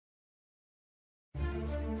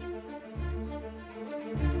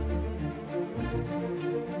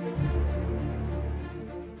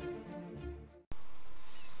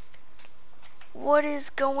What is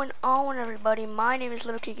going on, everybody? My name is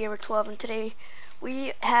LittleKidGamer12, and today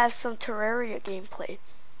we have some Terraria gameplay.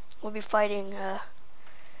 We'll be fighting the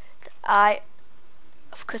Eye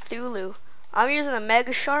of Cuthulu. I'm using a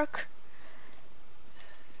Mega Shark,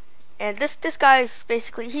 and this guy is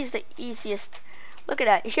basically, he's the easiest. Look at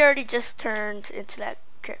that, he already just turned into that.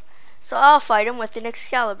 So I'll fight him with an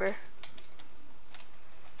Excalibur.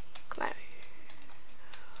 Come on,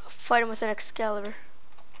 I'll fight him with an Excalibur.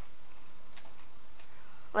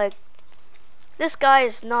 Like, this guy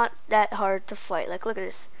is not that hard to fight. Like, look at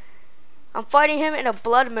this. I'm fighting him in a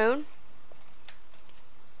Blood Moon.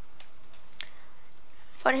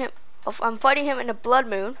 I'm fighting him in a Blood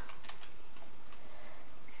Moon.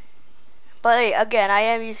 But hey, again, I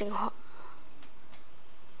am using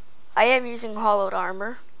hollowed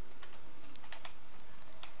armor.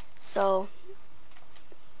 So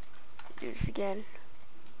do this again.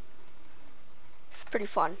 It's pretty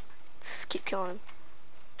fun. Just keep killing him.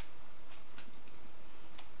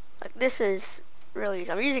 Like, this is really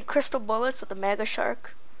easy. I'm using crystal bullets with the Mega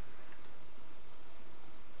Shark.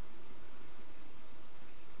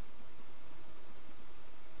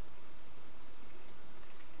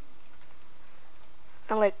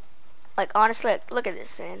 And like honestly, like, look at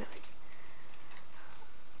this, man.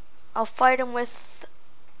 I'll fight him with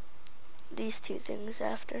these two things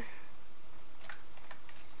after.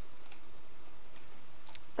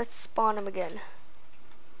 Let's spawn him again.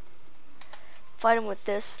 Fight him with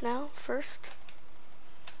this now first.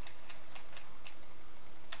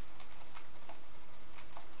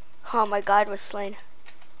 Oh, my guide was slain.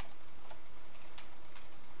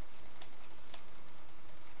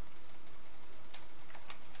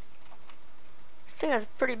 This thing has a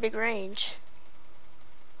pretty big range.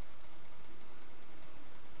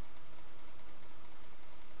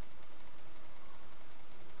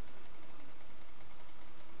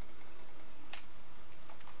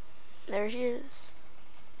 There he is.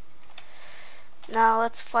 Now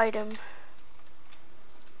let's fight him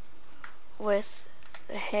with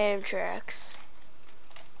the ham tracks.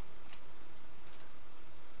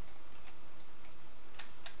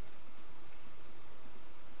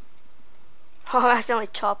 Oh, I'm accidentally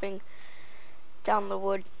chopping down the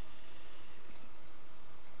wood.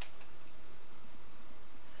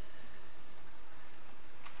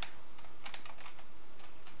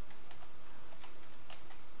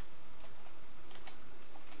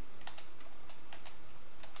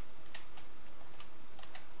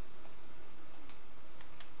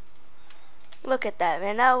 Look at that,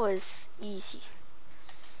 man. That was easy.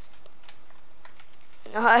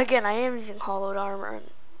 Again, I am using hollowed armor and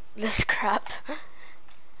this crap.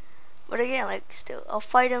 But again, like, still, I'll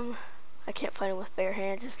fight him. I can't fight him with bare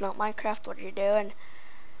hands. It's not Minecraft. What are you doing?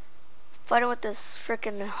 Fight him with this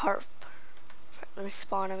freaking harp. Let me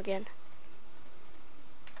spawn him again.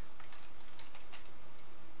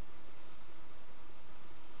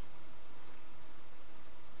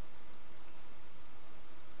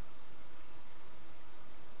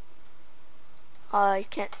 You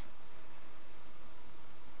can't.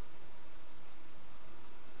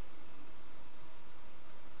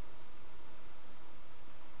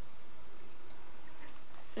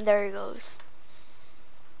 And there he goes.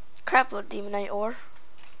 Crap load demonite ore.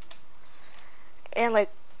 And like,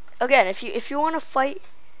 again, if you want to fight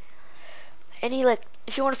any, like,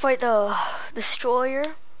 if you want to fight the destroyer,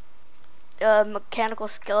 mechanical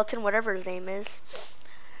skeleton, whatever his name is,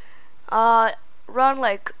 run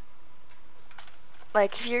like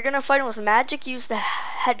if you're gonna fight him with magic, use the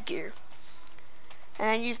headgear,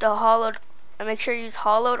 and use the hollowed. And make sure you use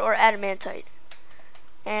hollowed or adamantite,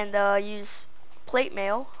 and use plate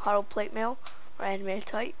mail, hollowed plate mail or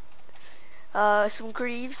adamantite, some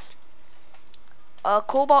greaves,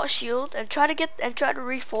 cobalt shield, and try to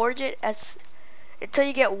reforge it as until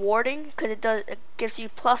you get warding, because it gives you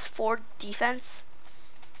 +4 defense.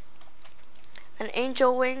 And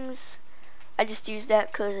angel wings, I just use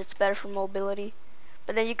that because it's better for mobility.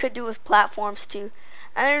 But then you could do it with platforms too.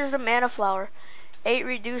 And there's the mana flower. 8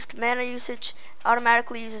 reduced mana usage,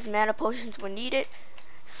 automatically uses mana potions when needed.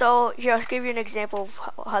 So here, I'll give you an example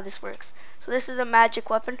of how this works. So this is a magic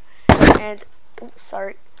weapon, and oops,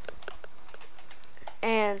 sorry.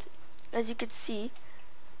 And as you can see,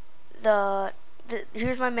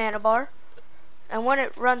 here's my mana bar, and when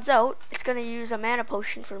it runs out, it's gonna use a mana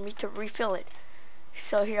potion for me to refill it.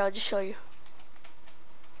 So here, I'll just show you.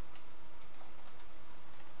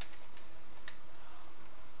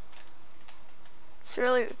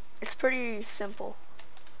 It's pretty simple,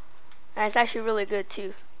 and it's actually really good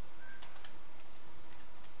too.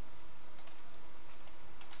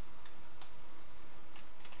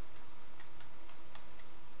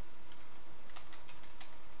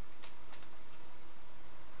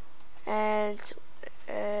 And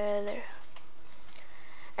there.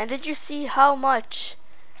 And did you see how much,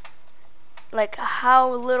 like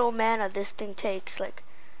how little mana this thing takes? Like,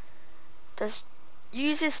 just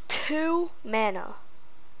uses 2 mana.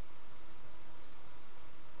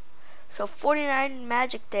 So 49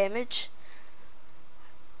 magic damage.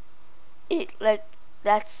 Like,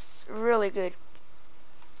 that's really good.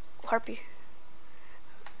 Harpy.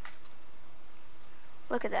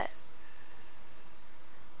 Look at that.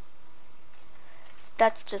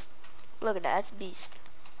 That's just, look at that, that's beast.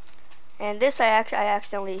 And this I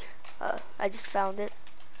accidentally, I just found it.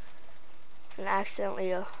 And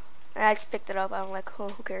accidentally, and I just picked it up. I'm like, oh,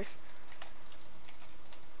 who cares?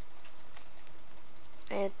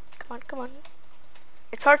 And come on.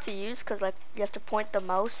 It's hard to use because like you have to point the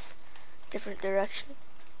mouse different direction.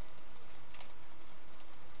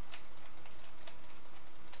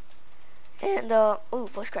 And ooh,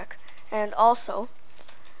 voice crack. And also,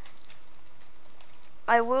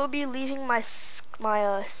 I will be leaving my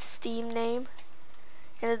Steam name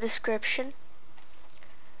in the description.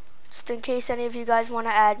 Just in case any of you guys want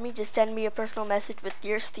to add me, just send me a personal message with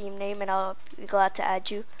your Steam name and I'll be glad to add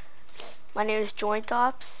you. My name is didnt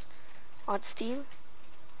on Steam.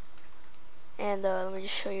 And let me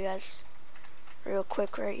just show you guys real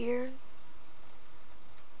quick right here.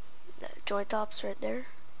 Didnt right there.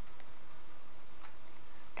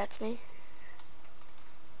 That's me.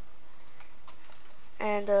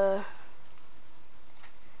 And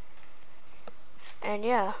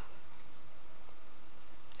yeah.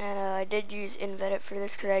 And I did use Invedit for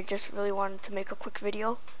this because I just really wanted to make a quick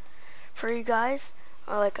video for you guys,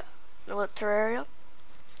 like Terraria.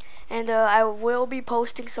 And I will be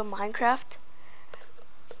posting some Minecraft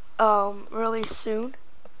really soon,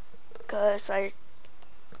 because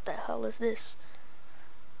what the hell is this?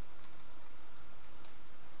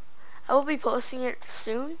 I will be posting it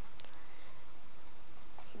soon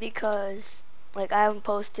because like I haven't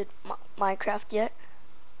posted Minecraft yet.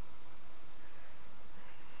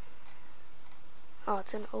 Oh,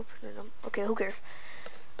 it's an open. Okay, who cares?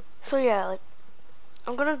 So yeah, like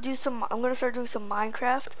I'm gonna start doing some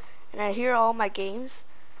Minecraft, and I hear all my games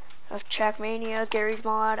of Trackmania, Gary's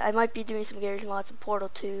Mod. I might be doing some Gary's Mod, some Portal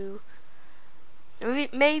 2,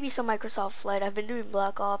 maybe some Microsoft Flight. I've been doing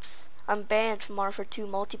Black Ops. I'm banned from Modern Warfare 2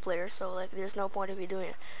 multiplayer, so like there's no point in me doing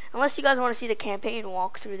it. Unless you guys want to see the campaign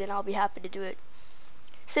walkthrough, then I'll be happy to do it.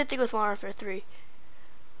 Same thing with Modern Warfare 3.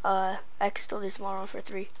 I can still do some Modern Warfare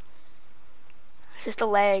 3. It's just the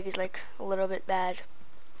lag is like a little bit bad.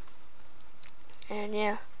 And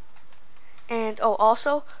yeah. And oh,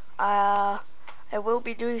 also, I will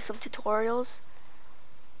be doing some tutorials,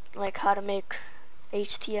 like how to make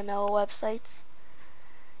HTML websites.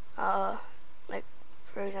 Like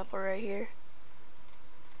for example, right here.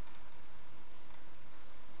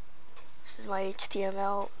 This is my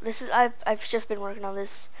HTML. This is I've just been working on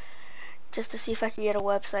this just to see if I can get a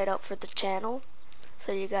website up for the channel,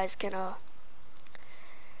 so you guys can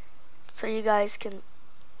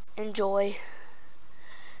enjoy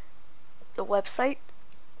the website.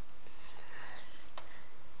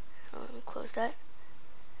 Close that.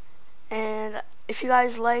 And if you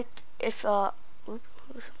guys like, oops,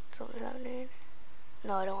 something's happening.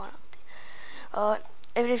 No, I don't want to.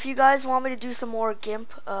 And if you guys want me to do some more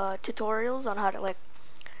GIMP tutorials on how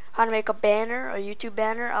to make a banner, a YouTube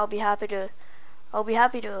banner, I'll be happy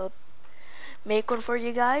to make one for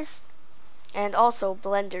you guys. And also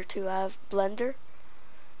Blender too. I have Blender.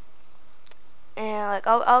 And like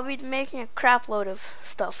I'll be making a crap load of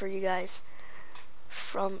stuff for you guys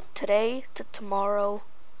from today to tomorrow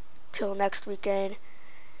till next weekend.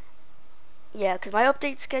 Yeah, because my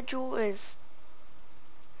update schedule is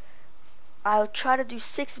I'll try to do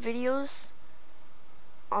 6 videos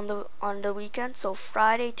on the weekend. So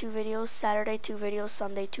Friday 2 videos, Saturday 2 videos,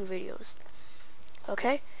 Sunday 2 videos.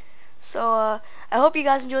 Okay? So I hope you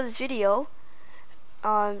guys enjoyed this video.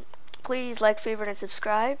 Please like, favorite, and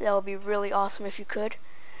subscribe. That would be really awesome if you could.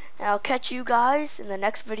 And I'll catch you guys in the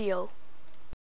next video.